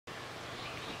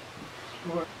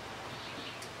More.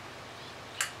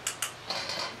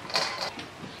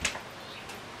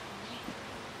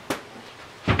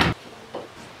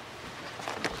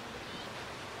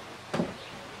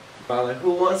 Like,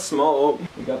 who wants smoke?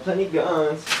 We got plenty of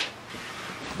guns.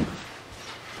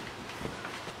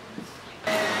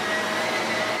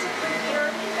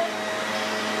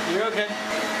 You're okay.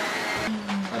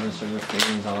 I've been serving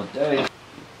feelings all day.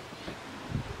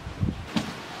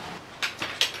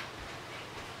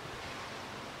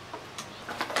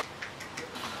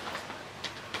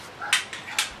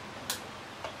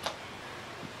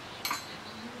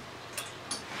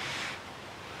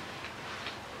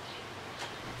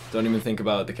 Don't even think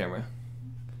about the camera.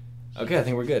 Okay, I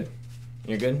think we're good.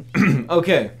 You're good?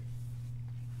 Okay.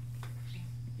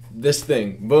 This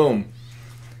thing. Boom.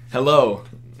 Hello.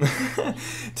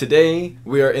 Today,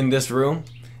 we are in this room.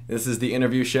 This is the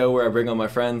interview show where I bring on my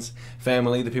friends,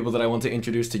 family, the people that I want to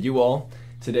introduce to you all.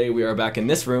 Today, we are back in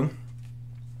this room.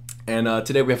 And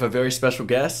today, we have a very special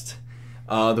guest.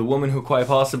 The woman who quite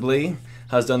possibly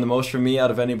has done the most for me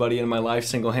out of anybody in my life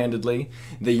single-handedly.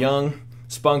 The young,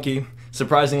 spunky,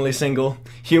 surprisingly single,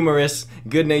 humorous,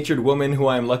 good-natured woman who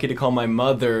I am lucky to call my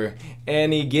mother,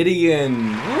 Annie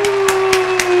Gideon. Woo!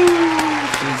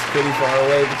 She's pretty far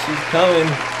away, but she's coming.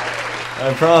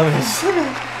 I promise.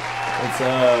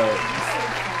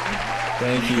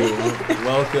 Thank you.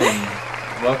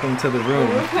 Welcome to the room.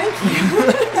 Well,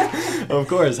 thank you. Of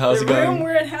course. How's it going? The room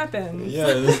where it happened.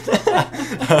 Yeah.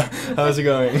 How's it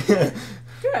going?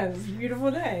 Good. It's a beautiful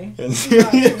day. It's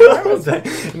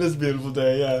a beautiful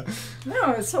day, yeah.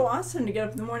 No, it's so awesome to get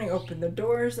up in the morning, open the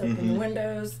doors, open the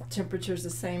windows, temperature's the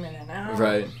same in and out.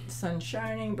 Right. Sun's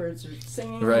shining, birds are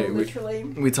singing, right. literally.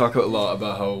 We talk a lot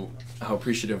about how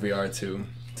appreciative we are to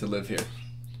live here.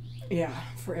 Yeah,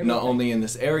 for everything. Not only in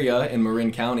this area, in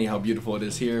Marin County, how beautiful it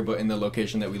is here, but in the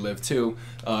location that we live too,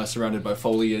 surrounded by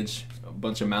foliage, a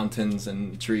bunch of mountains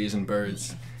and trees and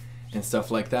birds and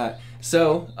stuff like that.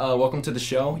 So, welcome to the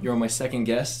show. You're my second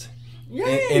guest.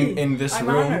 Yay! In this I'm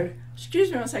room. honored. Excuse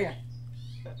me one second.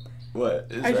 What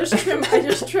is I that?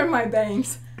 just trimmed my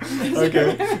bangs.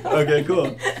 Okay,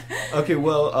 cool. Okay,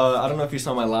 well, I don't know if you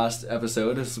saw my last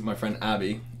episode. This is my friend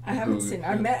Abby. I haven't seen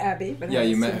her. I met Abby, but I yeah,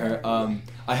 haven't you met seen her.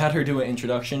 I had her do an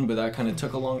introduction, but that kind of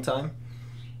took a long time.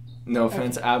 No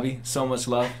offense, Abby. So much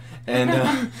love.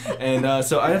 And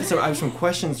so I have some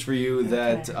questions for you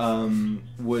that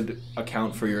would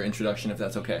account for your introduction, if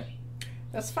that's okay.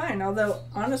 That's fine. Although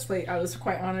honestly, I was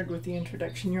quite honored with the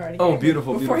introduction you already Oh, gave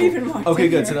beautiful, before beautiful. I even walked Okay, in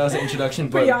good. here. So that was the introduction,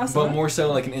 but Pretty awesome. but more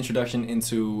so like an introduction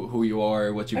into who you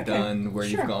are, what you've Okay, done, where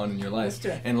sure. you've gone in your life. Let's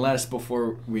do it. Unless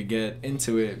before we get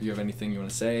into it, if you have anything you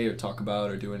want to say or talk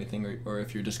about or do anything, or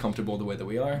if you're just comfortable the way that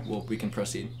we are, well, we can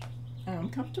proceed. I'm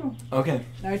comfortable. Okay.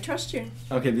 I trust you.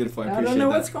 Okay, beautiful. I appreciate don't know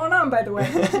that. what's going on, by the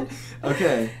way.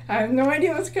 Okay. I have no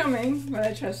idea what's coming, but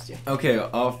I trust you. Okay,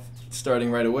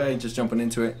 starting right away, just jumping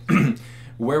into it.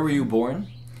 Where were you born?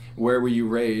 Where were you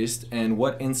raised? And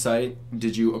what insight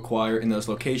did you acquire in those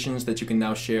locations that you can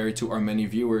now share to our many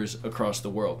viewers across the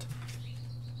world?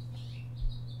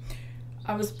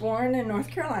 I was born in North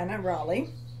Carolina, Raleigh,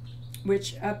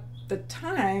 which at the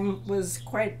time was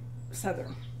quite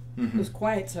southern. It was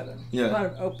quite southern. Yeah. A lot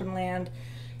of open land.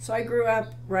 So I grew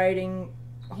up riding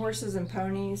horses and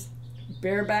ponies,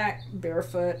 bareback,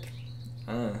 barefoot,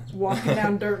 walking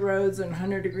down dirt roads in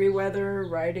 100-degree weather,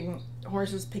 riding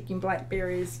horses, picking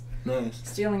blackberries, Nice.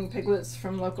 stealing piglets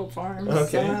from local farms.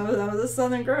 Okay. So I was a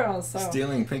southern girl. So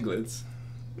Stealing piglets.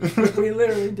 we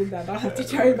literally did that. I'll have to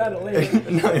tell you about it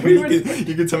later. No,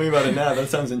 you could tell me about it now. That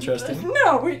sounds interesting.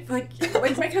 No, we like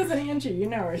my cousin Angie. You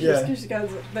know her. Yeah.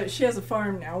 She has a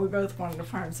farm now. We both wanted a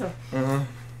farm, so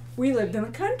we lived in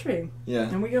the country. Yeah.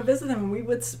 And we go visit them, and we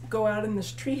would go out in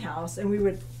this tree house, and we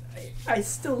would. I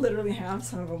still literally have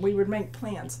some of them. We would make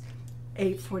plans.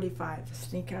 8:45,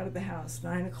 sneak out of the house.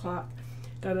 9 o'clock,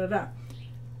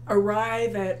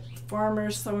 arrive at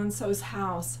farmer so and so's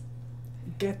house.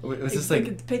 Was this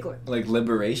get the piglet? like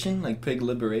liberation? Like pig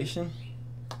liberation?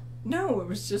 No, it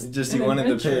was just you wanted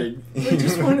adventure. the pig. We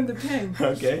just wanted the pig.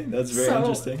 Okay, that's very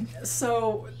interesting.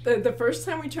 So the first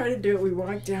time we tried to do it, we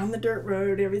walked down the dirt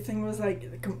road. Everything was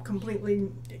like completely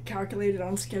calculated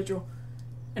on schedule.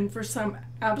 And for some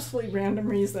absolutely random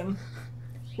reason,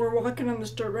 we're walking on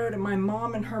this dirt road, and my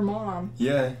mom and her mom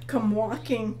come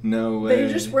walking. No way.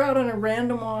 They just were out on a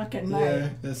random walk at night. Yeah,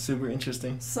 that's super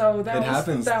interesting. So that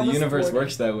happens. That the was universe important.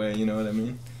 works that way. You know what I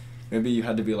mean? Maybe you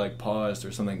had to be like paused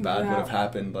or something bad would have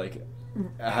happened. Like,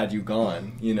 had you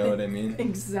gone? You know what I mean?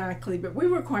 Exactly. But we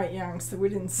were quite young, so we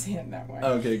didn't see it that way.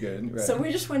 Okay, good. Right. So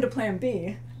we just went to Plan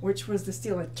B, which was to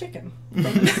steal a chicken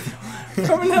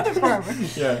from another farmer.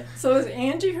 Yeah. So it was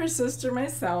Angie, her sister,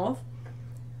 myself.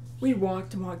 We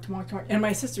walked and walked and walked and walked. And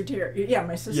my sister, Terry. Yeah,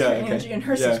 my sister, Angie, and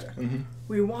her sister. Mm-hmm.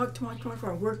 We walked and walked and walked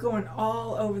and walked. We're going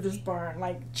all over this barn,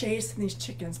 like chasing these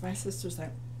chickens. My sister's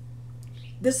like,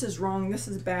 this is wrong, this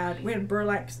is bad. We had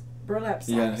burlap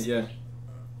sacks. Yeah.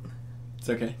 It's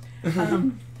okay.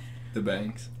 The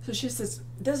bangs. So she says,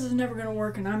 this is never going to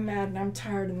work, and I'm mad, and I'm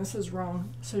tired, and this is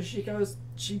wrong. So she goes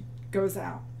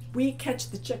out. We catch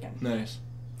the chicken. Nice.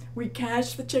 We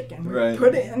catch the chicken. We Right.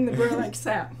 put it in the burlap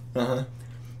sack. Uh-huh.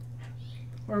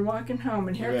 We're walking home,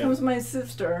 and here Right. comes my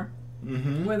sister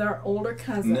Mm-hmm. with our older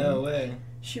cousin. No way.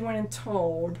 She went and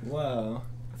told, Wow.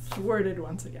 thwarted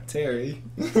once again. Terry.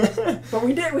 But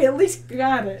we did. We at least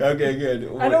got it. Okay, good.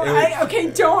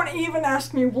 Okay, don't even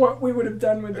ask me what we would have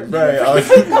done with it. Right.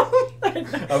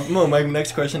 No, my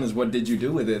next question is, what did you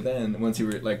do with it then, once you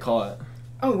were, like, caught?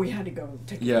 Oh, we had to go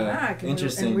take it back.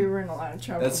 Interesting. And we were in a lot of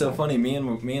trouble. That's so funny. Me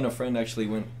and a friend actually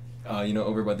went,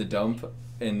 over by the dump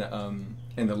in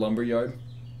the lumber yard.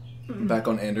 Mm-hmm. Back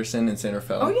on Anderson in Santa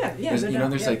Fe. Oh, yeah.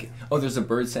 There's a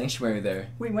bird sanctuary there.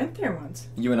 We went there once.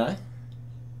 You and I?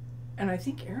 And I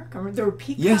think Eric, there were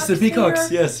peacocks. Yes, the peacocks,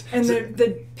 there, yes. And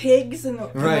the pigs and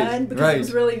the mud, because it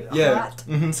was really hot.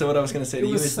 Mm-hmm. So what I was going to say to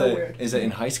you is weird. that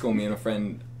in high school, me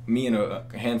and a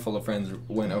handful of friends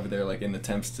went over there, like, in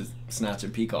attempts to snatch a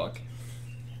peacock.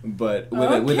 But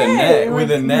with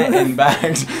a net and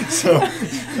bags.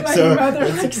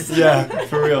 Yeah,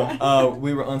 for real.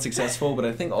 We were unsuccessful, but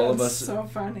I think all of us. So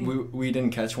funny. We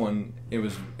didn't catch one. It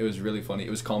was really funny.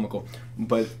 It was comical,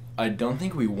 but I don't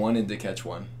think we wanted to catch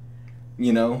one.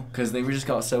 Because they just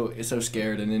got so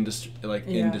scared and in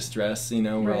distress.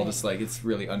 We're all just like, it's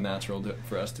really unnatural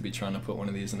for us to be trying to put one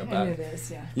of these in a bag. And it is,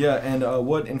 yeah. Yeah, and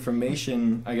what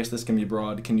information, I guess this can be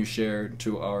broad, can you share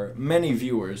to our many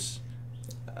viewers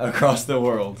across the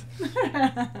world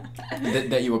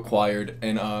that you acquired?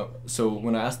 And so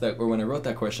when I asked that, or when I wrote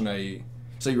that question,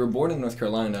 so you were born in North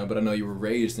Carolina, but I know you were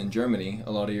raised in Germany.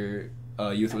 A lot of your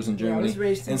youth was in Germany. I was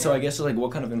raised in so I guess, like,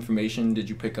 what kind of information did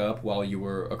you pick up while you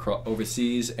were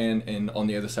overseas and on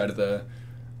the other side of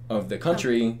the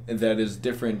country that is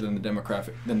different than the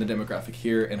demographic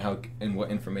here, and what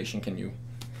information can you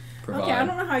provide? Okay, I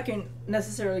don't know how I can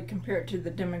necessarily compare it to the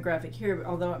demographic here,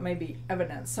 although it may be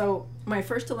evident. So my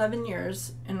first 11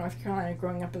 years in North Carolina,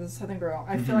 growing up as a Southern girl,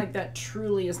 I feel like that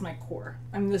truly is my core.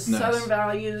 I mean, the Southern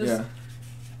values,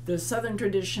 the Southern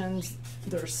traditions,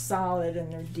 they're solid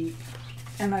and they're deep.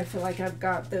 And I feel like I've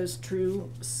got those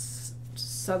true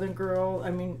Southern girl,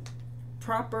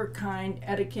 proper, kind,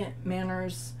 etiquette,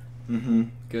 manners. Mm-hmm.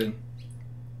 Good.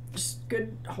 Just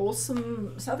good,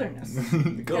 wholesome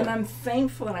Southernness. Cool. And I'm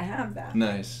thankful that I have that.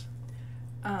 Nice.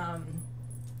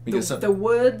 The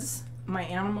woods, my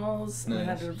animals. Nice. I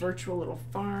had a virtual little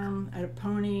farm. I had a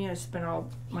pony. I spent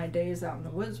all my days out in the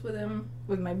woods with him,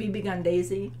 with my BB gun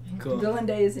Daisy. Cool. Bill and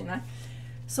Daisy.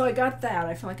 So I got that.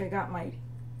 I feel like I got my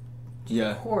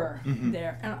core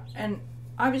there. And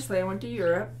obviously I went to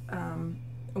Europe.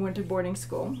 I went to boarding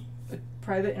school, a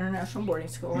private international boarding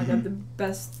school. I got the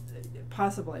best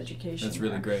possible education. That's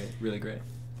really great. Really great.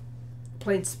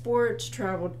 Played sports,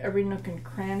 traveled every nook and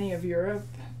cranny of Europe.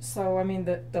 So,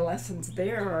 the lessons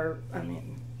there are,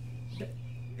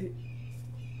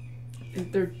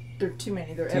 they're too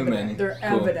many. They're evident. Many. They're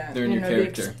Cool. evident. They're in your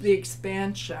character. The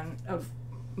expansion of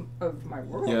my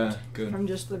world. Yeah, good. From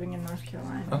just living in North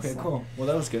Carolina. Okay, cool. Well,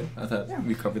 that was good. I thought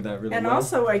we covered that really well. And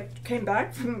also, I came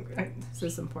back from. This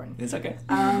is important. It's okay.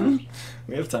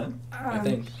 We have time. I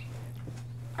think.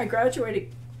 I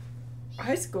graduated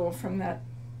high school from that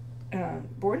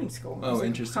boarding school. Oh,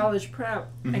 interesting. College prep.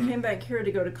 I came back here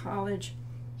to go to college.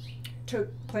 Took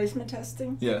placement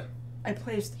testing. Yeah. I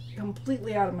placed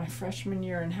completely out of my freshman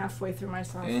year and halfway through my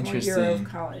sophomore year of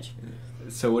college.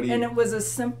 So what do you? And it was a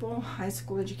simple high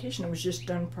school education. It was just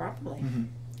done properly.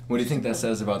 What do you think that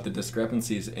says about the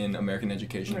discrepancies in American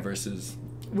education versus?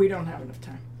 We don't have enough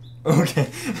time. Okay,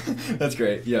 that's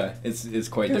great. Yeah, it's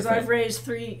quite different. Because I've raised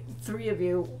three of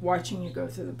you watching you go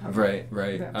through the public.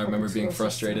 Right. I remember being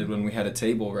frustrated when we had a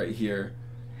table right here.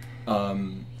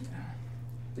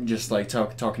 Just like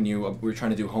talking to you, we were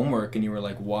trying to do homework, and you were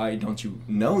like, "Why don't you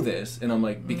know this?" And I'm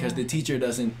like, "Because the teacher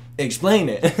doesn't explain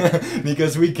it,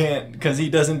 because we can't, because he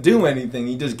doesn't do anything.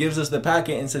 He just gives us the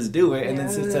packet and says do it, and then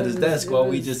sits at his desk while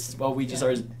we're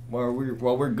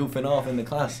goofing off in the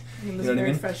class." It was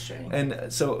very frustrating. And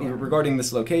so regarding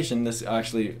this location, this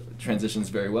actually transitions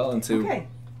very well into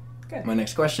my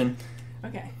next question.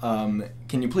 Okay.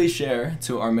 Can you please share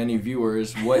to our many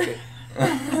viewers what?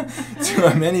 To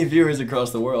our many viewers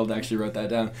across the world, I actually wrote that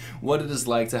down, what it is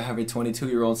like to have a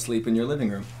 22-year-old sleep in your living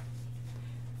room.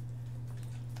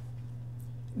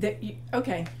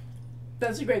 Okay,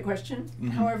 that's a great question. Mm-hmm.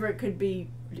 However, it could be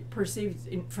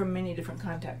perceived from many different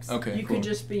contexts. Okay, you cool. could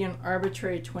just be an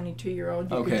arbitrary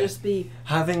 22-year-old. You Okay. could just be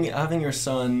having your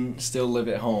son still live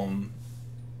at home,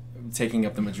 taking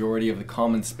up the majority of the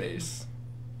common space,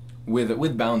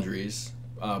 with boundaries,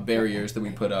 barriers that we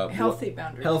put up. healthy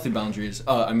boundaries. Healthy boundaries.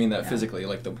 I mean that Yeah. physically,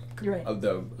 like the You're right.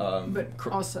 But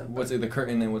also what's it? The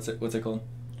curtain and what's it called?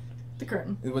 the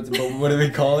curtain. What do we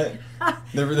call it?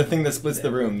 The thing that splits the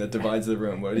room, that divides the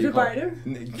room. What do you Divider?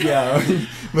 call it? Yeah,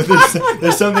 but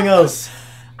there's something else.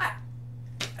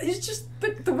 It's just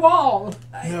the wall.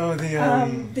 No,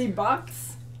 the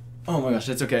box. Oh my gosh,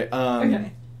 it's okay.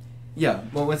 Okay. Yeah.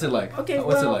 Well, what's it like? Okay.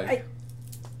 What's well, it like?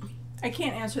 I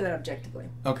can't answer that objectively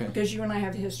Okay. because you and I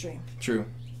have history. True.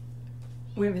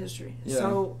 We have history. Yeah.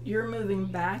 So you're moving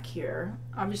back here.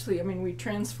 Obviously, I mean, we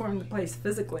transformed the place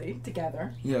physically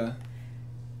together. Yeah.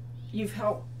 You've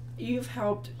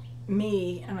helped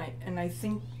me, and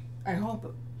I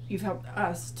hope you've helped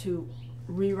us to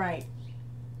rewrite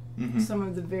Mm-hmm. some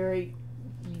of the very,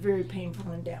 very painful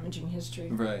and damaging history,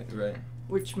 Right.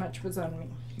 which much was on me.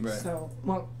 Right. So,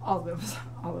 well, all of it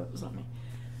was on me.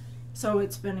 So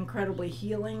it's been incredibly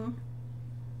healing.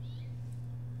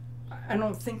 I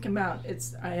don't think about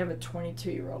it's. I have a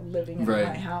 22-year-old living in Right.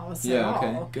 my house Yeah. at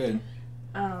Okay. all. Good.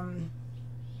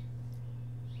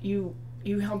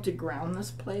 You help to ground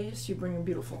this place. You bring a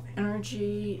beautiful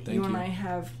energy. Thank you and you. I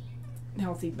have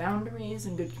healthy boundaries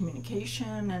and good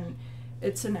communication, and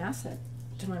it's an asset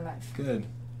to my life. Good.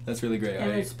 That's really great.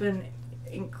 And it's been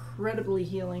incredibly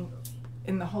healing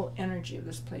in the whole energy of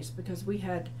this place because we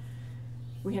had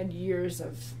years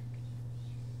of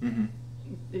Mm-hmm.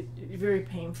 very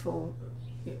painful,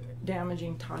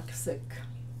 damaging, toxic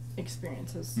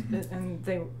experiences, Mhm. and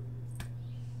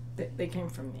they came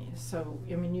from me. So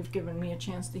I mean, you've given me a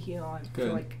chance to heal. I Good.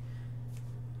 feel like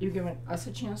you've given us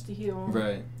a chance to heal.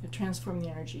 Right. To transform the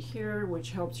energy here,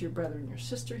 which helps your brother and your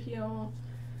sister heal.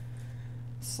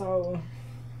 So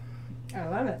I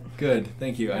love it. Good.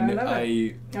 Thank you. I love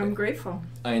I I'm grateful.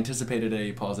 I anticipated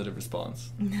a positive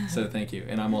response, so thank you,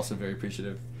 and I'm also very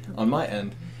appreciative on my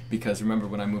end because remember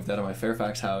when I moved out of my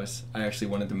Fairfax house, I actually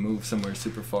wanted to move somewhere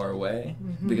super far away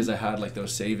Mhm. because I had like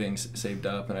those savings saved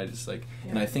up, and I just like,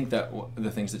 and Yeah. I think that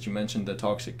the things that you mentioned, the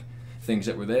toxic things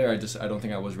that were there, I don't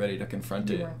think I was ready to confront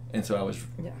You it, weren't. and so I was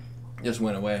Yeah. just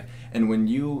went away. And when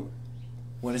you,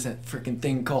 what is that freaking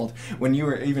thing called? When you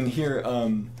were even here,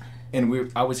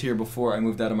 and I was here before I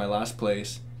moved out of my last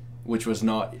place, which was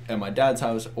not at my dad's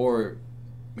house or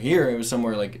here. It was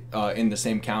somewhere like in the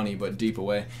same county but deep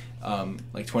away,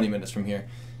 like 20 minutes from here.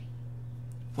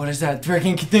 What is that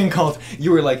freaking thing called?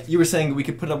 You were saying we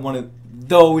could put up one of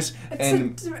those,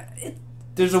 and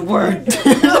there's a word.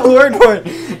 There's a word for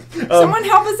it. Someone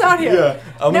help us out here. Yeah,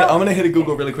 I'm No. gonna hit a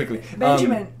Google really quickly.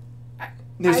 Benjamin.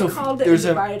 There's I a called it there's a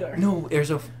divider. No,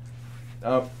 there's a.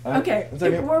 Okay, it's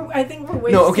okay. I think we're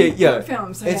wasting No, okay, yeah.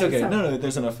 films. It's okay. So, No,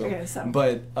 there's enough film. Okay, so.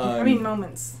 But I mean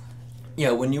moments.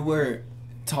 yeah, when you were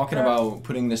talking about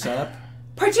putting this up.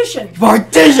 Partition.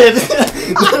 Partition.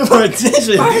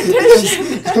 Partition.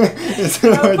 Partition. It's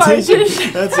No, partition.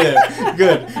 partition. That's it.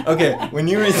 Good. Okay. When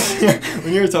you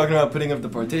were talking about putting up the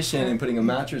partition and putting a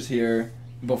mattress here.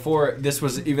 Before this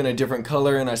was even a different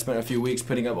color, and I spent a few weeks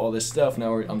putting up all this stuff.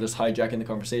 Now I'm just hijacking the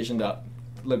conversation to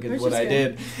look at Which what is I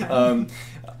good. did.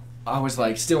 I was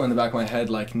like still in the back of my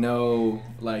head, like no,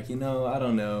 like I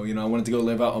don't know, I wanted to go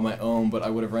live out on my own, but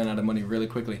I would have ran out of money really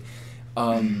quickly.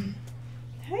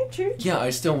 Hey, true. Yeah, I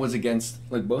still was against,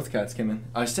 like both cats came in.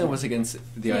 I still was against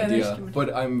the Yeah, they idea, came in.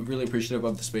 but I'm really appreciative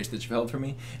of the space that you've held for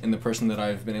me and the person that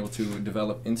I've been able to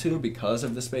develop into because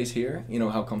of the space here.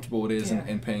 How comfortable it is, Yeah.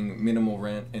 and paying minimal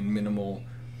rent and minimal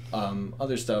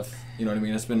other stuff. You know what I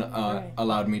mean? It's been Right.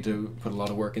 allowed me to put a lot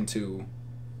of work into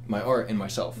my art and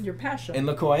myself. Your passion. And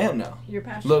look who I am now. Your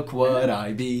passion. Look what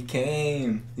I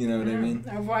became. You know what I mean?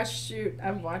 I've watched you.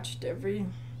 I've watched every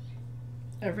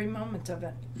moment of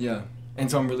it. Yeah. And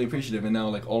so I'm really appreciative, and now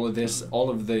like all of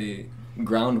the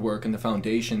groundwork and the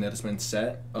foundation that has been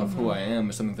set of who I am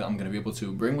is something that I'm going to be able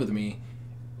to bring with me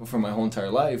for my whole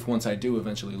entire life once I do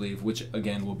eventually leave, which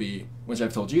again will be, which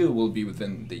I've told you, will be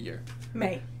within the year.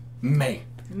 May.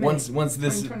 Once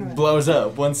this 2021. blows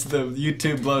up, once the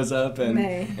YouTube blows up and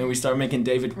May. and we start making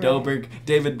David Right.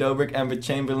 Dobrik, Amber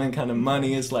Chamberlain kind of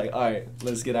money, it's like, all right,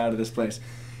 let's get out of this place.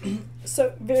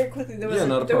 So very quickly, there was Yeah,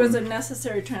 not a there was a problem.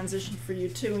 necessary transition for you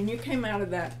too, and you came out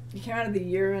of that. You came out of the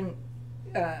year in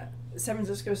San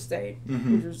Francisco State,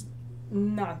 Mhm. which was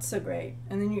not so great,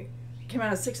 and then you came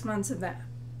out of 6 months of that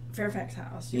Fairfax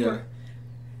house. You Yeah. were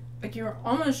like you were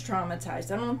almost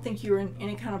traumatized. I don't think you were in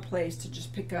any kind of place to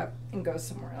just pick up and go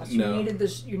somewhere else. No. You needed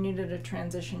this. You needed a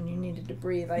transition. You needed to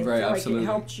breathe. I Right, feel absolutely. like it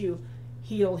helped you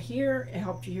heal here. It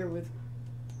helped you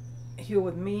heal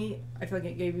with me. I feel like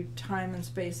it gave you time and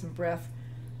space and breath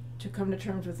to come to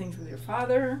terms with things with your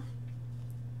father.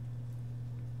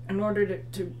 In order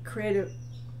to create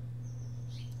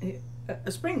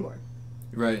a springboard.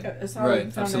 Right. A solid Right.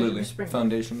 foundation Absolutely. for springboard.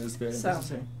 Foundation is very So,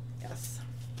 necessary. yes.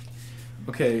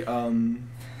 Okay. I'm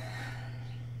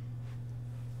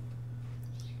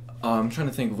trying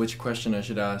to think of which question I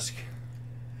should ask.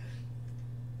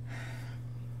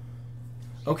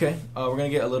 Okay. We're gonna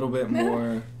get a little bit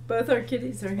more. Both our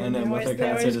kitties are here. I know, They both our they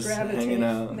cats are always just gravitate. hanging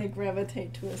out. They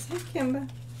gravitate to us. Hey, Kimba.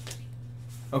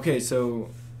 Okay, so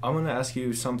I'm gonna ask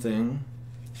you something.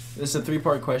 This is a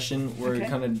three-part question. We're Okay.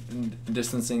 kind of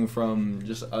distancing from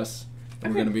just us.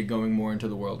 And We're Okay. gonna be going more into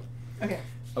the world. Okay.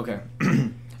 Okay.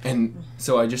 And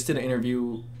so I just did an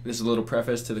interview. This is a little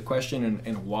preface to the question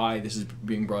and why this is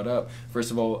being brought up. First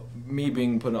of all, me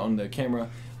being put on the camera.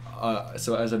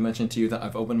 So as I mentioned to you, that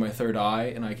I've opened my third eye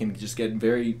and I can just get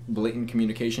very blatant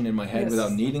communication in my head Yes.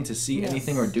 without needing to see Yes.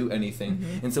 anything or do anything.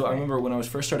 Mhm. And so I Right. remember when I was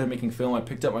first started making film, I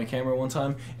picked up my camera one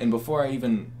time, and before I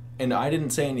didn't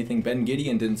say anything, Ben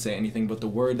Gideon didn't say anything, but the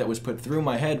word that was put through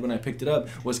my head when I picked it up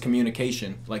was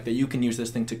communication, like that you can use this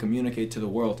thing to communicate to the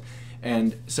world.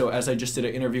 And so as I just did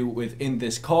an interview with In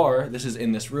This Car, this is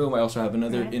In This Room, I also have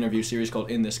another Right. interview series called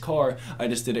In This Car. I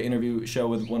just did an interview show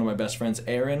with one of my best friends,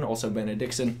 Aaron, also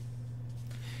Benedictson.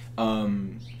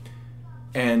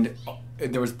 And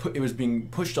it was being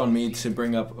pushed on me to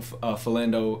bring up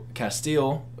Philando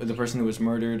Castile, the person who was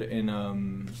murdered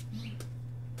in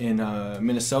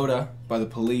Minnesota by the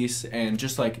police, and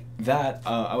just like that,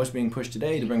 I was being pushed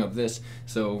today to bring up this,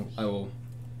 so I will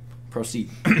proceed.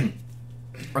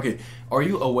 Okay, are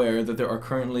you aware that there are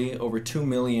currently over 2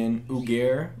 million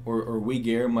Uyghur, or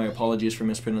Uyghur, my apologies for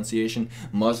mispronunciation,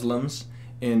 Muslims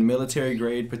in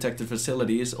military-grade protected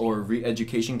facilities or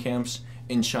re-education camps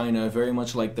in China, very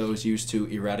much like those used to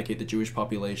eradicate the Jewish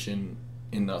population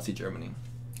in Nazi Germany?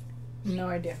 No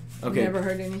idea. Okay. Never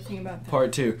heard anything about that.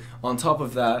 Part 2. On top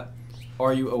of that,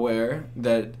 are you aware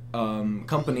that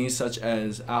companies such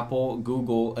as Apple,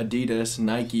 Google, Adidas,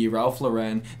 Nike, Ralph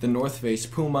Lauren, The North Face,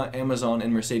 Puma, Amazon,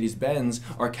 and Mercedes-Benz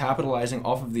are capitalizing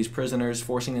off of these prisoners,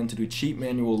 forcing them to do cheap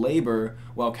manual labor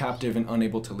while captive and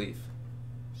unable to leave?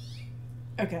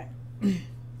 Okay.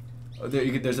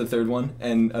 There's a third one,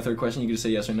 and a third question. You can just say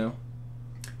yes or no.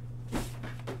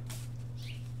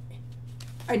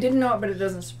 I didn't know it, but it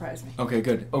doesn't surprise me. Okay,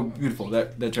 good. Oh, beautiful.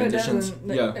 That transitions.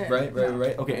 doesn't- Yeah, right. no.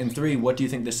 Okay, and 3, what do you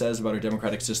think this says about our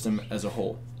democratic system as a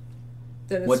whole?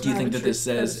 That it's What do you not think a that truth- this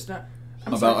says it's not-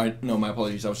 I'm about sorry. our, no, my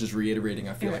apologies, I was just reiterating,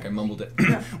 I feel Yeah. like I mumbled it.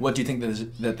 Yeah. What do you think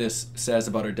that this says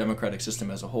about our democratic system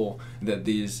as a whole, that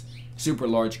these super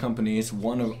large companies,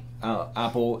 one of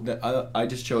Apple, that I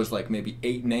just chose like maybe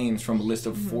 8 names from a list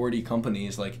of 40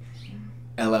 companies, like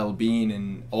LL Bean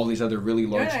and all these other really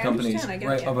large I companies, understand, I get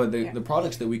right? you. But Yeah. the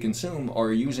products that we consume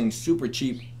are using super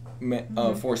cheap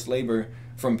forced labor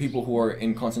from people who are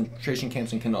in concentration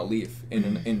camps and cannot leave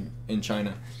in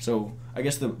China. So I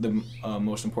guess the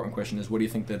most important question is, what do you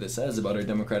think that it says about our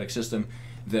democratic system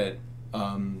that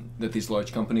that these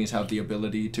large companies have the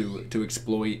ability to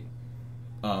exploit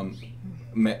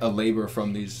labor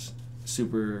from these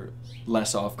super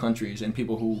less off countries and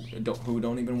people who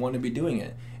don't even want to be doing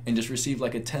it, and just receive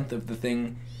like a tenth of the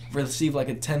thing, receive like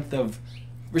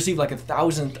a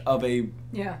thousandth of a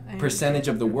Yeah. I percentage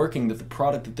of the understand. working that the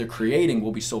product that they're creating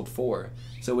will be sold for.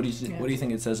 So what do you Yeah. what do you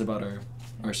think it says about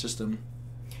our system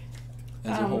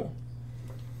as a whole?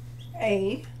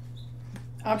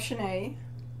 Option A,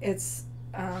 it's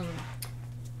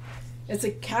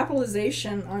a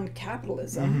capitalization on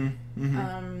capitalism.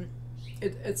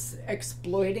 It's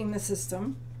exploiting the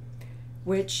system,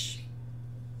 which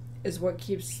is what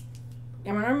keeps.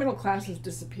 I mean, our middle class has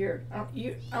disappeared. I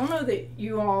don't know that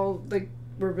you all like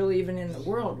were really even in the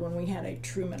world when we had a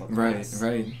true middle class.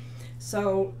 Right.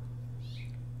 So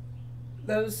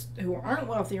those who aren't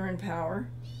wealthy or in power,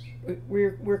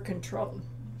 we're controlled.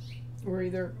 We're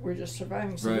just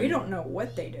surviving. So we Right. don't know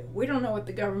what they do. We don't know what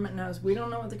the government knows. We don't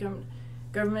know what the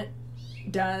government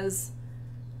does.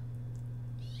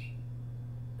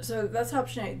 So that's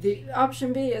option A. The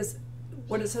option B is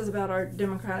what it says about our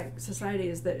democratic society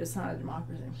is that it's not a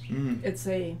democracy. It's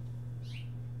a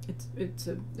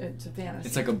fantasy.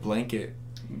 It's like a blanket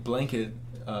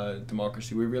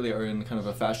democracy. We really are in kind of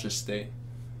a fascist state.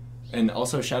 And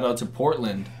also shout out to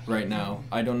Portland right now.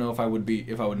 I don't know if I would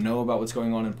know about what's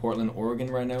going on in Portland, Oregon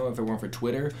right now if it weren't for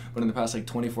Twitter. But in the past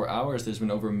 24 hours, there's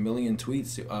been over 1 million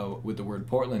tweets with the word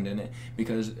Portland in it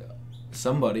because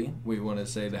somebody, we want to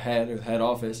say the head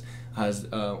office, has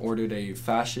ordered a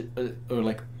fascist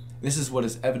this is what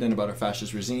is evident about our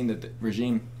fascist regime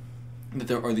that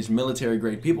there are these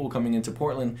military-grade people coming into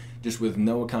Portland just with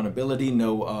no accountability,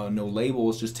 no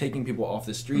labels, just taking people off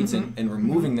the streets and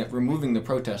removing the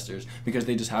protesters because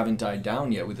they just haven't died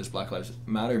down yet with this Black Lives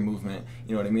Matter movement.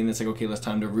 You know what I mean? It's like, okay, it's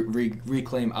time to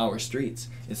reclaim our streets.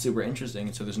 It's super interesting.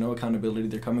 And so there's no accountability.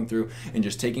 They're coming through and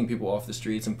just taking people off the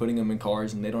streets and putting them in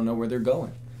cars, and they don't know where they're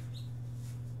going.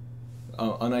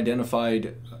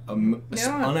 Unidentified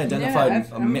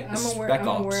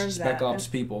spec ops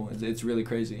people. It's really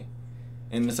crazy.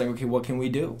 And it's like, okay, what can we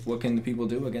do? What can the people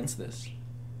do against this?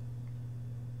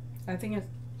 I think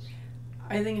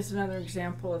it's another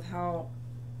example of how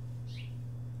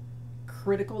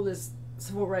critical this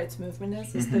civil rights movement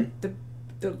is. It's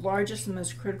the largest and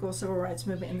most critical civil rights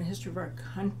movement in the history of our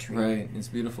country. Right, it's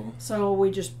beautiful. So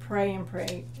we just pray and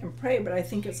pray and pray, but I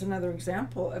think it's another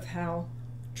example of how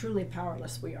truly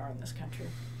powerless we are in this country.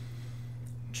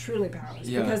 Truly powerless.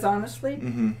 Yeah. Because honestly,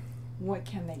 what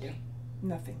can they do?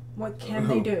 Nothing. What can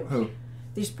they do? Who?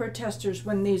 These protesters,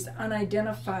 when these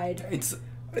unidentified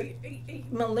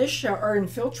militia are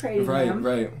infiltrating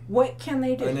them, what can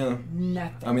they do? I know.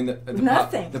 Nothing. I mean,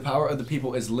 nothing. The power of the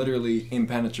people is literally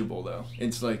impenetrable, though.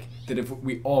 It's like that if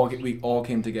we all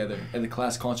came together, and the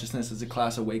class consciousness is a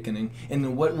class awakening, and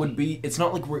then what would be? It's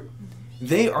not like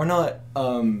they are not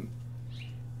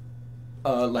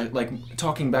like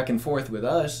talking back and forth with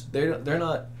us. They're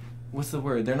not. What's the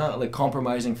word? They're not like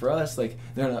compromising for us. Like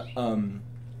they're not.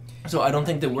 So I don't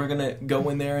think that we're gonna go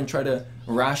in there and try to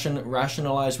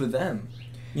rationalize with them.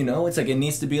 You know, it's like it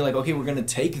needs to be like, okay, we're gonna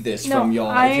take this from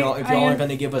y'all. If y'all aren't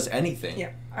gonna give us anything.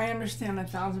 Yeah, I understand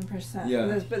 1,000%.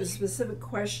 Yeah. But the specific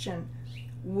question,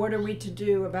 what are we to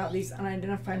do about these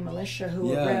unidentified militia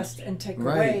who arrest and take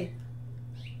away?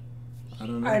 I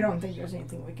don't know. I don't think there's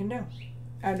anything we can do.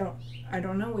 I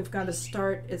don't know. We've got to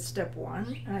start at step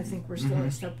one, and I think we're still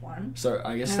at step one. So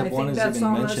I guess and step one is even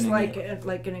mentioning it. that's almost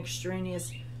like an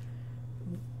extraneous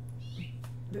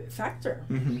factor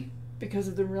because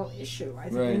of the real issue. I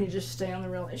think we need to just stay on the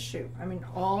real issue. I mean,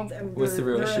 what's the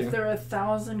real issue? There are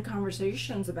 1,000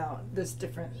 conversations about this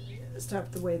different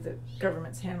stuff, the way the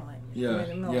government's handling, the way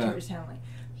the military's handling,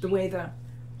 the way the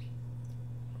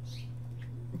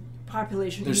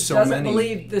population who doesn't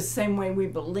believe the same way we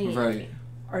believe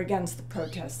are against the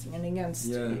protesting and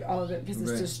against all of it because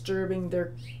it's disturbing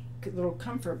their little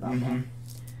comfort bubble.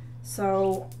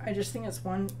 So I just think it's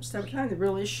one step at a time. The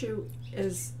real issue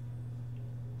is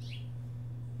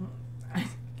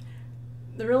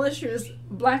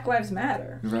Black Lives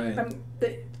Matter.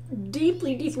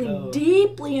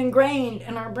 Deeply ingrained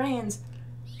in our brains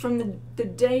from the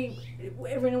day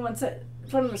everyone set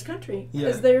foot in this country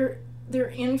is they're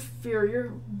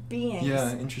inferior beings.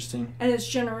 Yeah, interesting. And it's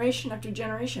generation after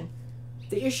generation.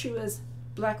 The issue is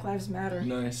Black Lives Matter.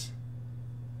 Nice.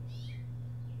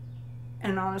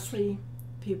 And honestly,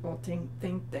 people think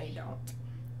they don't.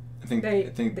 I think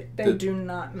they do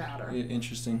not matter.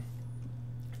 Interesting.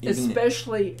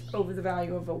 Especially over the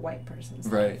value of a white person's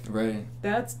life. Right.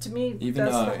 That's, to me, even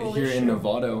that's the whole here issue. in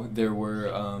Novato, there were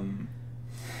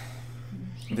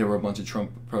a bunch of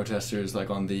Trump protesters like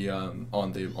on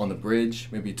the bridge,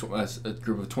 maybe a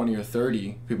group of 20 or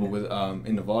 30 people with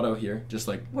in Novato here, just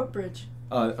like what bridge?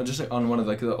 Just like on one of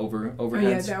like the overheads. Oh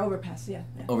yeah, the overpass. Yeah.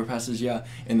 Overpasses, yeah.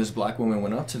 And this black woman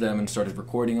went up to them and started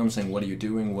recording them, saying, "What are you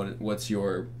doing?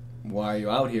 Why are you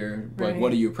out here? Like,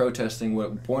 what are you protesting?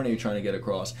 What point are you trying to get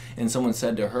across?" And someone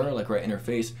said to her, like right in her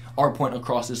face, "Our point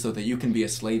across is so that you can be a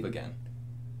slave again."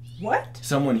 What?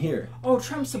 Someone here. Oh,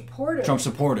 Trump supporters. Trump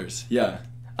supporters, yeah.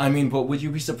 I mean, but would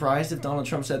you be surprised if Donald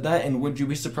Trump said that? And would you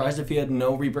be surprised if he had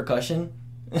no repercussion?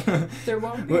 There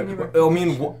won't be any repercussion. I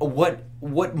mean,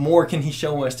 what more can he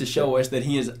show us that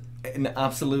he is an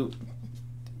absolute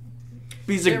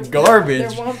piece of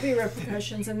garbage? There won't be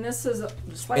repercussions, and this is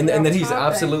slightly and that he's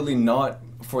absolutely not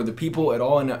for the people at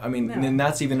all. And I mean, and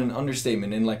that's even an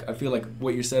understatement. And like, I feel like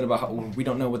what you said about how we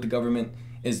don't know what the government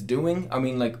is doing. I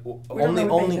mean, like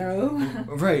only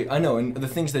right. I know, and the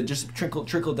things that just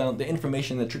trickle down, the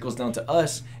information that trickles down to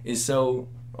us is so.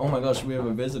 Oh my gosh, we have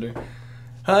a visitor.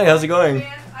 Hi, how's it going?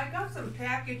 Man, I got some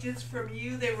packages from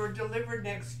you. They were delivered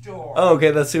next door. Oh, okay,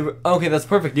 that's super. Okay, that's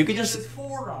perfect. You could just. There's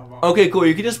 4 of them. Okay, cool.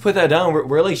 You could just put that down.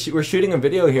 We're shooting a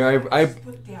video here.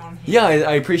 Put down here. Yeah,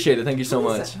 I appreciate it. Thank you so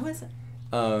much. Who is it?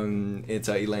 It's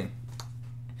Elaine.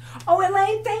 Oh,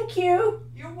 Elaine, thank you.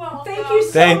 You're welcome. Thank you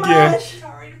so much.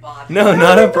 Sorry to Bobby. No,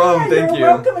 not a problem. You're Thank a you.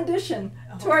 welcome addition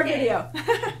to our Okay. video.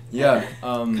 Yeah.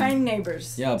 Kind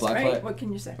neighbors. Yeah, That's Black right. Li- What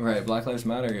can you say? Right. Black Lives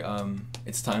Matter.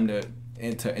 It's time to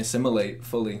assimilate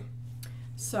fully.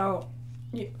 So,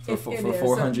 For it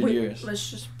 400 is. years. Let's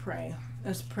just pray.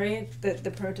 Let's pray that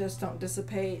the protests don't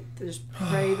dissipate. Just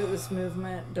pray that this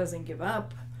movement doesn't give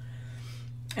up.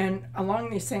 And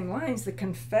along these same lines, the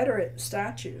Confederate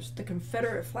statues, the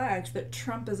Confederate flags that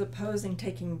Trump is opposing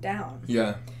taking down.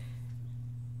 Yeah.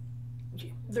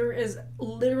 There is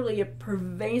literally a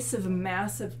pervasive,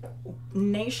 massive,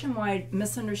 nationwide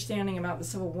misunderstanding about the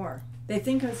Civil War. They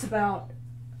think it's about,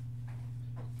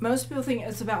 most people think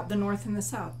it's about the North and the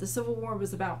South. The Civil War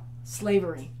was about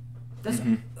slavery. That's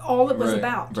all it was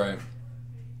about. Right.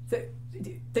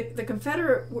 The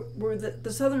Confederate were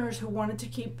the Southerners who wanted to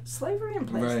keep slavery in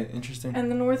place. Right. Interesting.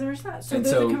 And the Northerners not. So And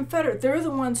they're so- the Confederate. They're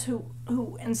the ones who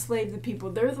enslaved the people.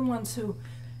 They're the ones who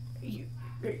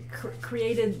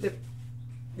created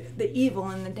the evil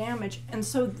and the damage. And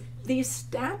so these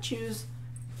statues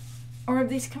are of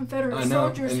these Confederate I know,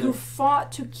 soldiers and who the-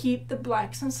 fought to keep the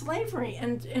blacks in slavery.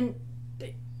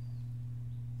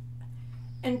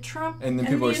 And Trump And then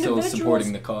people are still individuals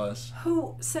supporting the cause.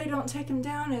 who say don't take them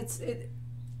down. It's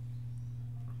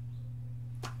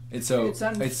It's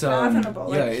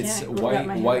unfathomable. yeah, I it's can't wrap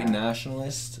my head white around.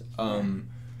 nationalist. I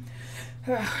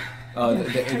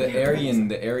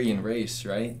The Aryan race,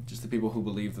 right? Just the people who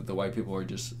believe that the white people are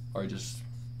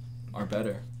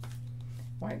better.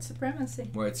 white supremacy.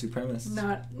 White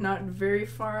supremacists. Not very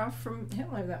far off from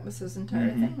Hitler. That was his entire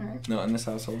thing, right? No, in this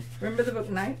household. Remember the book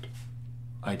Night?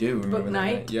 I do remember Book that.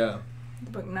 Night? Yeah.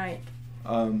 The book Night.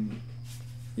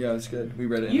 Yeah, it's good. We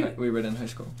read it. We read it in high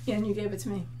school. Yeah, and you gave it to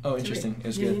me. Oh, to interesting. read. It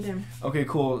was Yeah, good. you did. Okay,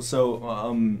 cool.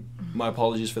 So, my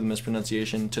apologies for the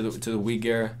mispronunciation to the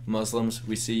Uyghur Muslims.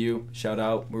 We see you. Shout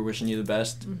out. We're wishing you the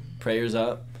best. Prayers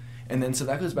up. And then so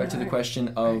that goes back to the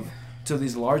question of so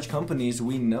these large companies,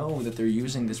 we know that they're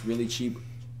using this really cheap,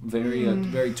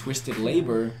 very twisted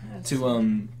labor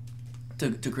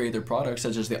to create their products,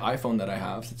 such as the iPhone that I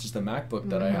have, such as the MacBook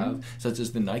that I have, such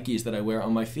as the Nikes that I wear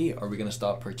on my feet. Are we going to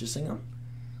stop purchasing them?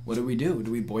 What do we do?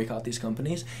 Do we boycott these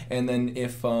companies? And then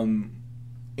if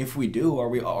we do, are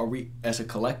we as a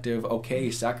collective okay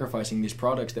sacrificing these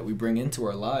products that we bring into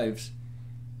our lives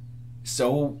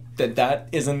so that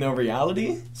isn't a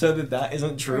reality, so that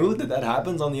isn't true, that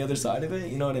happens on the other side of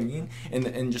it? You know what I mean?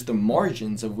 And just the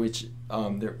margins of which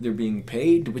they're being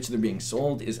paid, to which they're being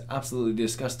sold, is absolutely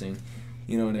disgusting.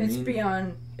 You know what I mean? It's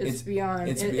beyond. It's It's beyond-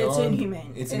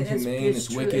 inhumane. it's inhumane, it's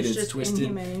true, wicked, it's just twisted.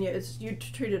 Inhumane. Yeah, you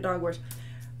treat a dog worse.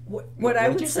 What What I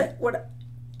did would you say, say? what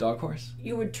Dog horse?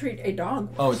 you would treat a dog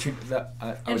worse. Oh, treat that. I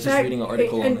In was fact, just reading an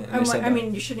article on it. And they said I that.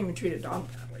 mean, you shouldn't even treat a dog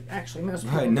that way. Actually, most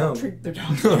people Right, no. don't treat their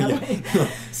dogs No, that yeah. way. No.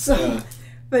 So, Yeah.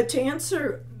 but to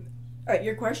answer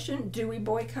your question, do we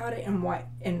boycott it, and why?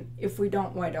 And if we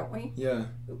don't, why don't we? Yeah.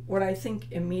 What I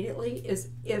think immediately is,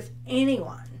 if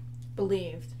anyone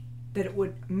believed that it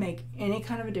would make any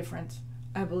kind of a difference,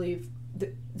 I believe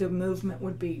the movement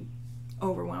would be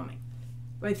overwhelming.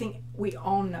 But I think we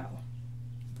all know,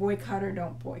 boycott or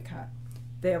don't boycott,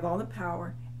 they have all the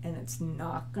power, and it's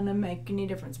not going to make any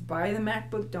difference. Buy the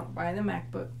MacBook, don't buy the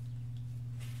MacBook.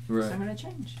 It's Right. not going to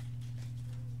change.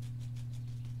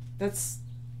 That's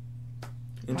my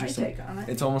Interesting. take on it.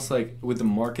 It's almost like with the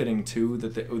marketing too,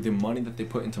 that the money that they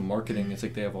put into marketing, it's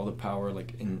like they have all the power,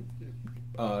 like in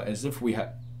as if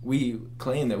we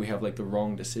claim that we have like the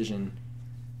wrong decision,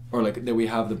 or like that we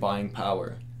have the buying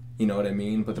power. You know what I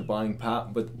mean? But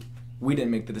but we didn't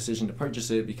make the decision to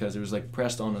purchase it because it was like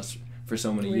pressed on us for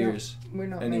so many years. We're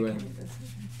not Anyway. making a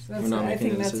decision. So We're not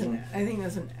making a decision. I think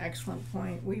that's an excellent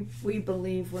point. We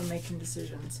believe we're making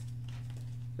decisions,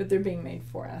 but they're being made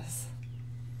for us.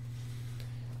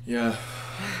 Yeah.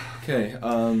 Okay.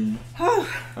 I know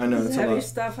This it's is a heavy lot.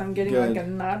 stuff. I'm getting Good. like a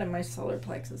knot in my solar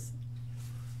plexus.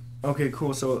 Okay,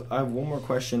 cool. So I have one more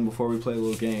question before we play a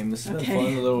little game. This has Okay. been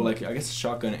fun, a little like I guess a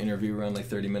shotgun interview around like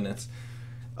 30 minutes.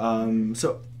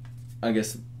 So I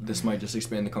guess this might just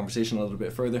expand the conversation a little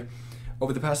bit further.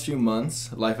 Over the past few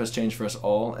months, life has changed for us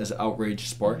all as outrage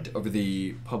sparked over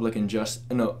the public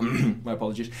my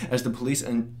apologies, as the police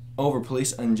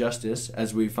injustice,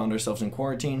 as we found ourselves in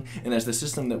quarantine, and as the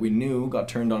system that we knew got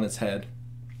turned on its head.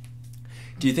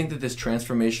 Do you think that this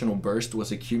transformational burst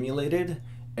was accumulated?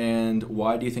 And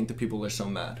why do you think the people are so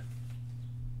mad?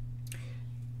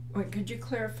 Wait, could you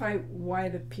clarify why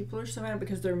the people are so mad?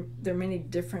 Because there are many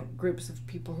different groups of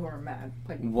people who are mad.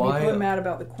 Like, Why- people are mad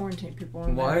about the quarantine. People are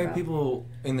mad Why are about, people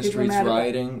in the People are streets mad about-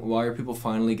 rioting? Why are people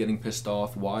finally getting pissed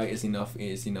off? Why is enough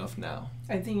now?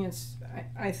 I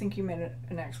think you made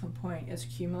an excellent point. It's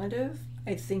cumulative.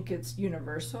 I think it's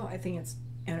universal. I think it's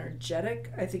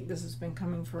energetic. I think this has been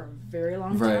coming for a very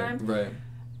long Right, time. right.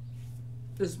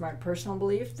 This is my personal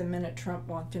belief. The minute Trump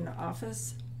walked into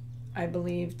office, I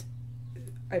believe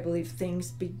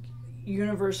things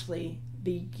universally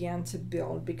began to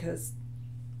build because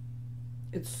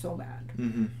it's so bad.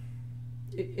 Mm-hmm.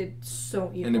 It's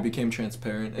so evil. And it became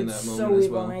transparent in that moment so as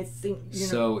evil, well. and I think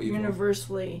So evil.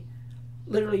 universally,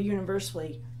 literally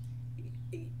universally.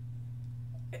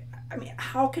 I mean,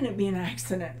 how can it be an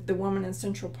accident? The woman in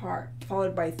Central Park,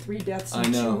 followed by 3 deaths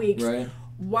in 2 weeks, right?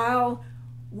 while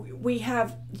we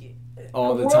have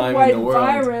All a the time in the worldwide world.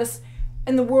 virus,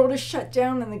 and the world is shut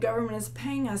down, and the government is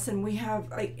paying us, and we have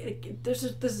this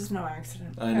is no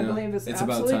accident. I know. believe it's It's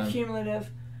about absolutely time. cumulative.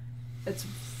 It's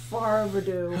far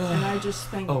overdue, and I just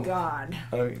thank God.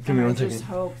 Give And me I one just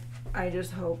second. I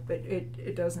just hope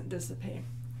it doesn't dissipate.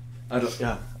 I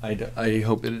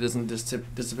hope that it doesn't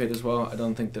dissipate as well. I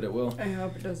don't think that it will. I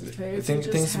hope it doesn't dissipate.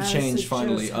 Things have changed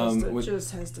finally. It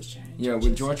just has to change. Yeah, It with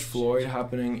just George has to Floyd change.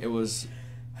 happening, it was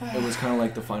kind of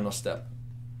like the final step.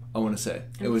 I want to say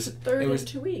It was the third it was in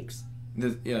 2 weeks.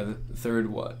 the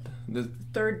third what the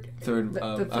Third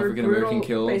the African American brutal,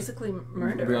 kill, basically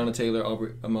murder. Breonna Taylor,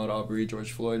 Ahmaud Arbery,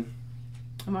 George Floyd.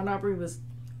 Ahmaud Arbery was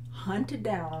hunted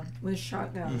down with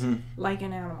shotguns like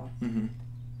an animal. Mm-hmm.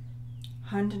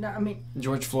 Hunted down. I mean,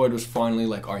 George Floyd was finally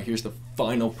like, all right, here's the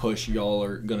final push. Y'all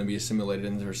are gonna be assimilated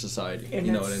into our society.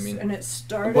 You know what I mean? And it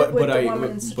started with the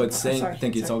woman.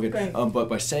 Thank you, it's all good. Go ahead. But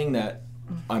by saying that,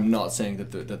 I'm not saying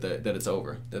that that it's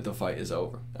over, that the fight is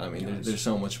over. I mean, there's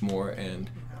so much more, and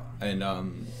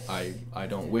I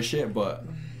don't wish it, but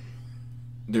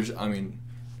there's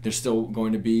still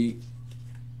going to be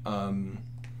racism.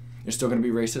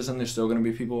 There's still going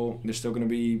to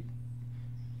be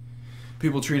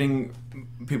people treating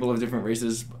people of different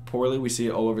races poorly. We see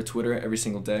it all over Twitter every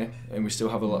single day, and we still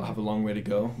have a long way to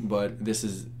go. But this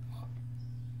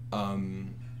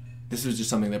was just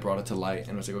something that brought it to light,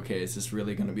 and it was like, okay, is this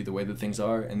really going to be the way that things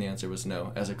are? And the answer was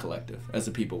no. As a collective, as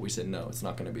a people, we said no, it's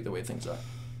not going to be the way things are.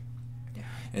 Yeah.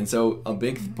 And so a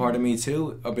big part of me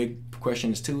too, a big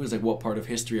question is like, what part of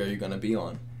history are you going to be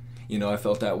on? You know, I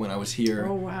felt that when I was here.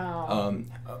 Oh wow.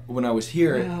 When I was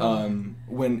here, Wow.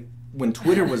 when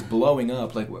Twitter was blowing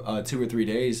up, like 2 or 3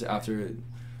 days after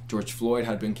George Floyd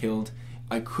had been killed,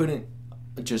 I couldn't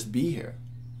just be here.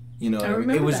 You know, I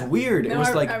remember it was that. weird. No, it was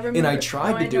I like, remember and I it.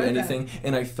 tried No, to I do know that. anything,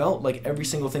 and I felt like every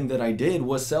single thing that I did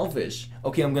was selfish.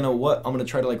 Okay, I'm gonna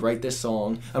try to like write this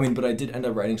song. I mean, but I did end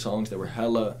up writing songs that were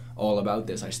hella all about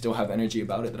this. I still have energy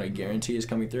about it that I guarantee is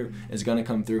coming through. Is gonna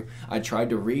come through. I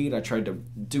tried to read. I tried to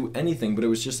do anything, but